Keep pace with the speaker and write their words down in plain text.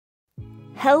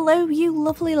Hello you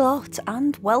lovely lot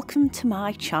and welcome to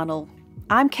my channel.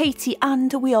 I'm Katie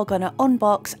and we are going to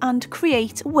unbox and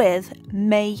create with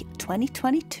May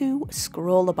 2022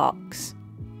 ScrawlrBox.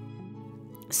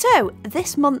 So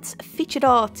this month's featured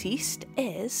artist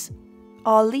is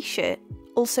Arlisha,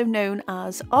 also known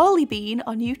as Arlie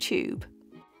on YouTube.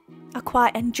 I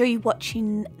quite enjoy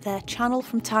watching their channel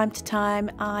from time to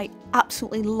time. I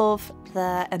absolutely love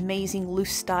their amazing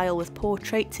loose style with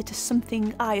portraits. It is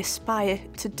something I aspire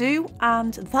to do,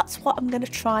 and that's what I'm going to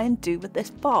try and do with this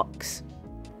box.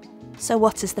 So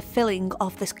what is the filling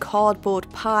of this cardboard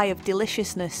pie of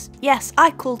deliciousness? Yes,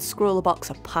 I called ScrawlrBox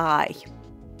a pie.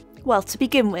 Well, to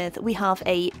begin with, we have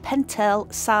a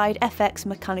Pentel Side FX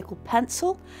mechanical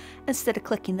pencil. Instead of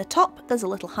clicking the top, there's a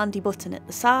little handy button at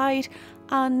the side,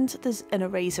 and there's an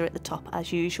eraser at the top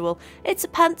as usual. It's a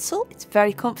pencil, it's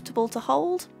very comfortable to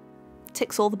hold,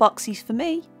 ticks all the boxes for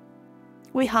me.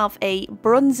 We have a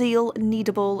Bronzeal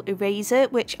kneadable eraser,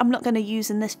 which I'm not going to use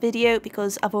in this video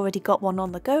because I've already got one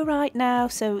on the go right now,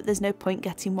 so there's no point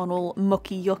getting one all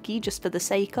mucky yucky just for the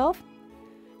sake of.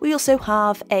 We also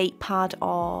have a pad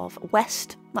of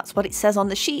West, that's what it says on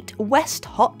the sheet, West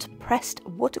Hot Pressed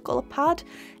Watercolour Pad,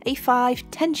 A5,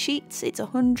 10 sheets, it's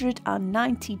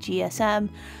 190 GSM,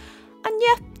 and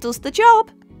yeah, does the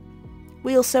job.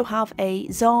 We also have a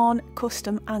Zarn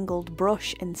custom angled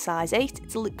brush in size 8,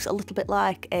 it looks a little bit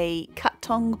like a cat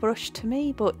tongue brush to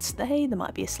me, but hey, there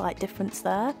might be a slight difference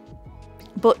there.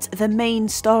 But the main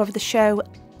star of the show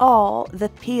are the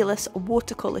peerless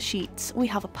watercolour sheets. We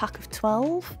have a pack of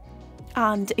 12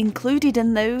 and included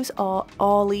in those are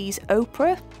Arlie's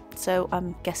Oprah, so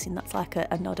I'm guessing that's like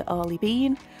a nod at Arlie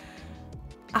Bean.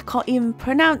 I can't even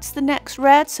pronounce the next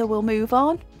red, so we'll move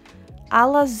on.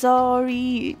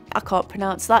 Alazari, I can't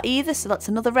pronounce that either, so that's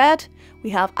another red. We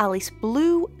have Alice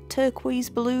Blue, Turquoise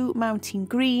Blue, Mountain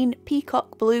Green,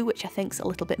 Peacock Blue, which I think is a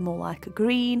little bit more like a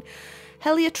green,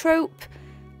 Heliotrope,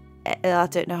 I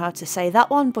don't know how to say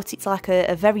that one, but it's like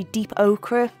a very deep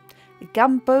ochre,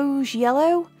 Gamboge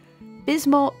Yellow,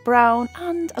 Bismarck Brown,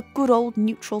 and a good old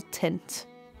neutral tint.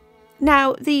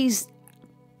 Now, these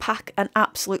pack an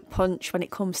absolute punch when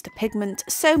it comes to pigment,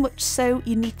 so much so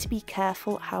you need to be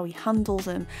careful how you handle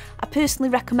them. I personally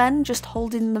recommend just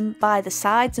holding them by the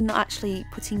sides and not actually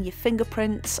putting your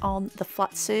fingerprints on the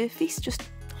flat surface, just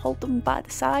hold them by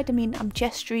the side. I mean, I'm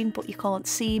gesturing but you can't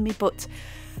see me, but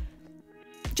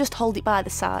just hold it by the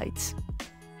sides.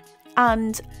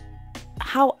 And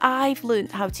how I've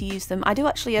learned how to use them, I do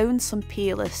actually own some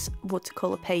peerless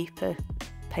watercolour paper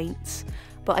paints,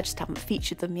 but I just haven't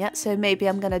featured them yet, so maybe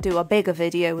I'm going to do a bigger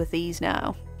video with these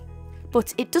now.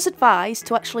 But it does advise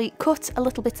to actually cut a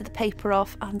little bit of the paper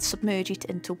off and submerge it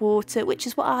into water, which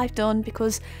is what I've done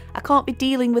because I can't be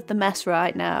dealing with the mess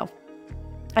right now.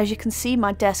 As you can see,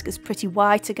 my desk is pretty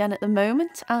white again at the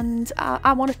moment, and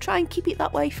I want to try and keep it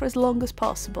that way for as long as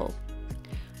possible.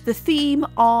 The theme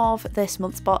of this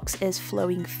month's box is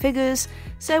flowing figures,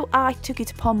 so I took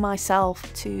it upon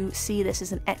myself to see this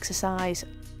as an exercise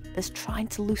as trying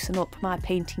to loosen up my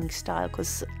painting style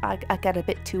because I get a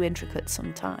bit too intricate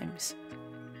sometimes.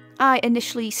 I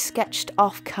initially sketched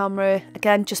off camera,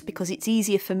 again just because it's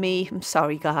easier for me, I'm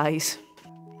sorry guys.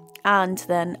 And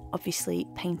then obviously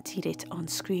painted it on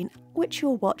screen, which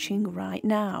you're watching right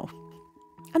now.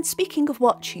 And speaking of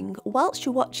watching, whilst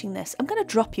you're watching this, I'm going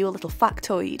to drop you a little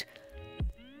factoid.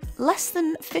 Less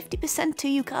than 50% of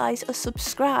you guys are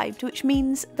subscribed, which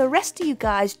means the rest of you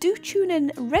guys do tune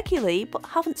in regularly but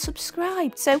haven't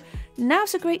subscribed, so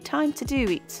now's a great time to do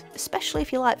it, especially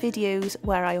if you like videos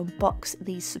where I unbox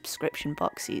these subscription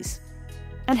boxes.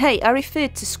 And hey, I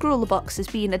referred to ScrawlrBox as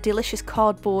being a delicious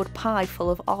cardboard pie full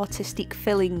of artistic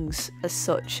fillings as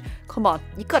such. Come on,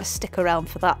 you've got to stick around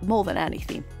for that more than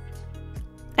anything.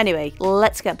 Anyway,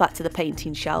 let's get back to the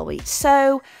painting, shall we?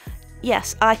 So,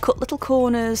 yes, I cut little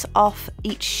corners off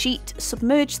each sheet,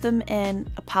 submerged them in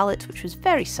a palette, which was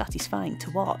very satisfying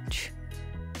to watch.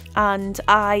 And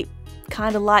I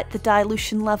kind of like the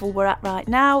dilution level we're at right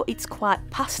now. It's quite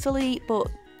pastel-y, but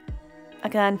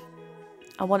again,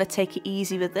 I want to take it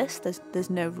easy with this,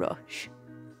 there's no rush.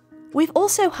 We've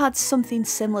also had something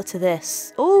similar to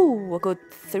this, a good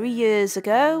 3 years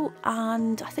ago,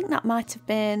 and I think that might have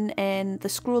been in the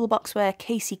ScrawlrBox where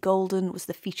Casey Golden was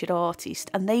the featured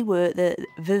artist, and they were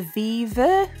the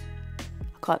Viva.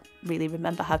 I can't really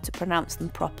remember how to pronounce them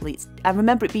properly, I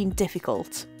remember it being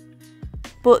difficult.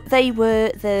 But they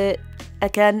were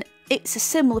again, it's a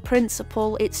similar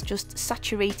principle, it's just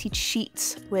saturated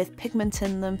sheets with pigment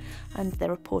in them and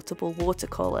they're a portable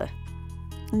watercolour.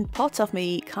 And part of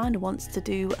me kind of wants to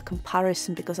do a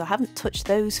comparison because I haven't touched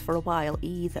those for a while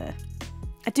either.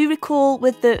 I do recall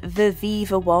with the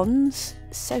Viva ones,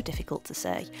 so difficult to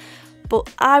say,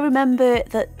 but I remember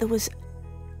that there was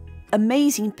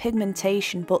amazing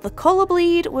pigmentation, but the colour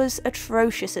bleed was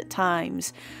atrocious at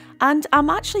times. And I'm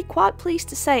actually quite pleased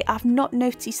to say I've not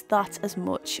noticed that as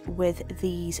much with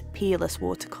these peerless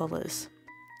watercolours.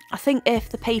 I think if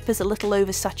the paper's a little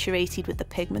oversaturated with the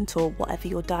pigment or whatever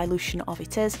your dilution of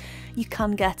it is, you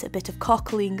can get a bit of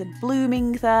cockling and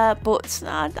blooming there, but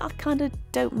I kind of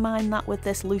don't mind that with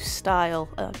this loose style.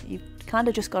 You've kind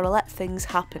of just got to let things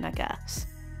happen, I guess.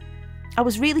 I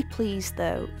was really pleased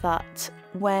though that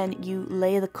when you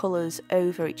layer the colours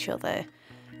over each other,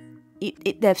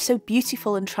 they're so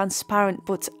beautiful and transparent,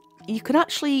 but you can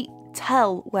actually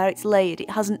tell where it's layered. It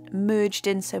hasn't merged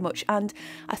in so much, and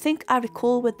I think I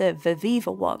recall with the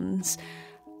Viva ones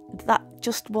that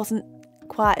just wasn't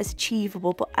quite as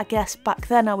achievable, but I guess back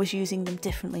then I was using them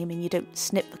differently. I mean, you don't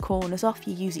snip the corners off,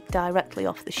 you use it directly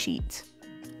off the sheet.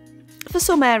 For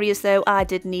some areas though, I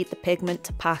did need the pigment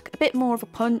to pack a bit more of a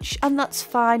punch, and that's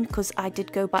fine because I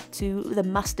did go back to the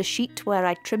master sheet where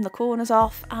I trimmed the corners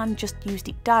off and just used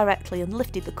it directly and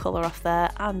lifted the colour off there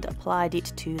and applied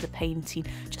it to the painting,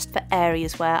 just for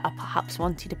areas where I perhaps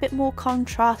wanted a bit more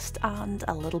contrast and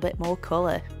a little bit more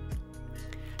colour.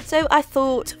 So I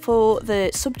thought for the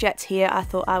subject here, I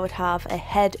thought I would have a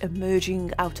head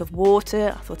emerging out of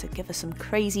water. I thought I'd give her some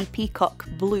crazy peacock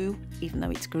blue, even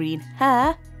though it's green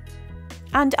hair.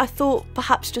 And I thought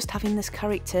perhaps just having this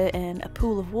character in a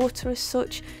pool of water as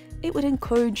such, it would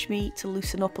encourage me to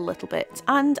loosen up a little bit,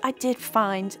 and I did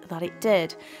find that it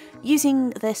did. Using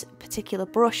this particular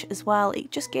brush as well,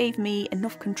 it just gave me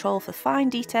enough control for fine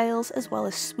details as well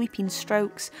as sweeping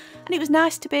strokes, and it was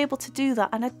nice to be able to do that,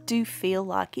 and I do feel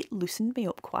like it loosened me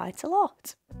up quite a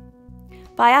lot.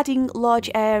 By adding large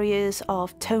areas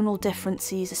of tonal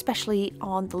differences, especially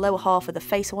on the lower half of the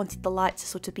face, I wanted the light to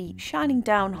sort of be shining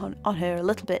down on her a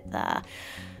little bit there.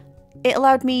 It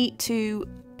allowed me to,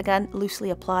 again, loosely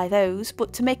apply those,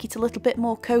 but to make it a little bit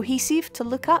more cohesive to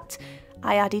look at,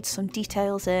 I added some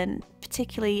details in,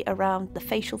 particularly around the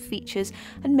facial features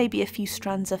and maybe a few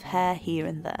strands of hair here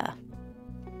and there.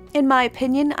 In my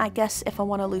opinion, I guess if I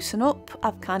want to loosen up,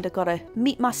 I've kind of got to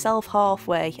meet myself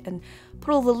halfway and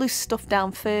put all the loose stuff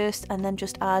down first and then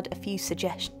just add a few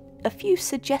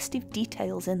suggestive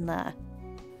details in there.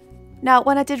 Now,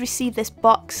 when I did receive this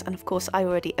box, and of course I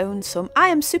already own some, I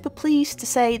am super pleased to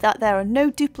say that there are no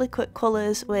duplicate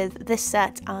colours with this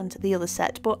set and the other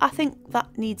set, but I think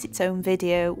that needs its own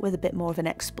video with a bit more of an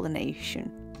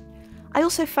explanation. I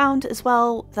also found as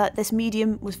well that this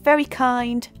medium was very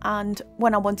kind, and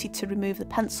when I wanted to remove the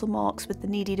pencil marks with the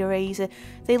kneaded eraser,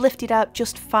 they lifted out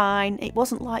just fine. It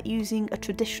wasn't like using a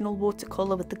traditional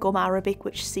watercolour with the gum arabic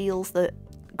which seals the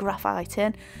graphite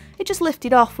in. It just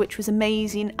lifted off, which was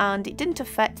amazing, and it didn't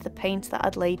affect the paint that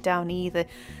I'd laid down either,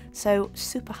 so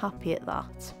super happy at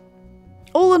that.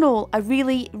 All in all, I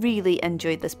really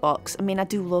enjoyed this box. I mean, I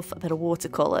do love a bit of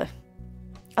watercolour.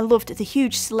 I loved the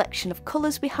huge selection of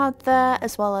colours we had there,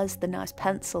 as well as the nice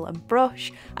pencil and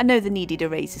brush. I know the kneaded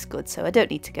eraser is good, so I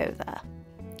don't need to go there.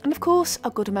 And of course, a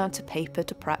good amount of paper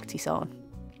to practice on.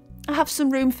 I have some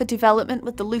room for development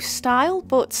with the loose style,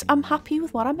 but I'm happy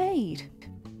with what I made.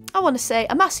 I want to say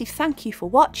a massive thank you for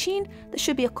watching. There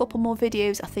should be a couple more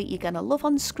videos I think you're going to love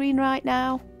on screen right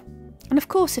now. And of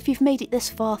course, if you've made it this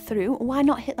far through, why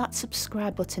not hit that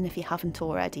subscribe button if you haven't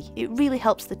already? It really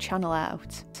helps the channel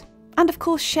out. And of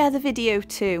course, share the video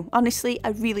too. Honestly, I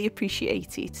really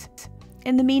appreciate it.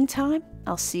 In the meantime,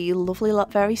 I'll see you lovely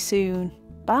lot very soon.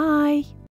 Bye!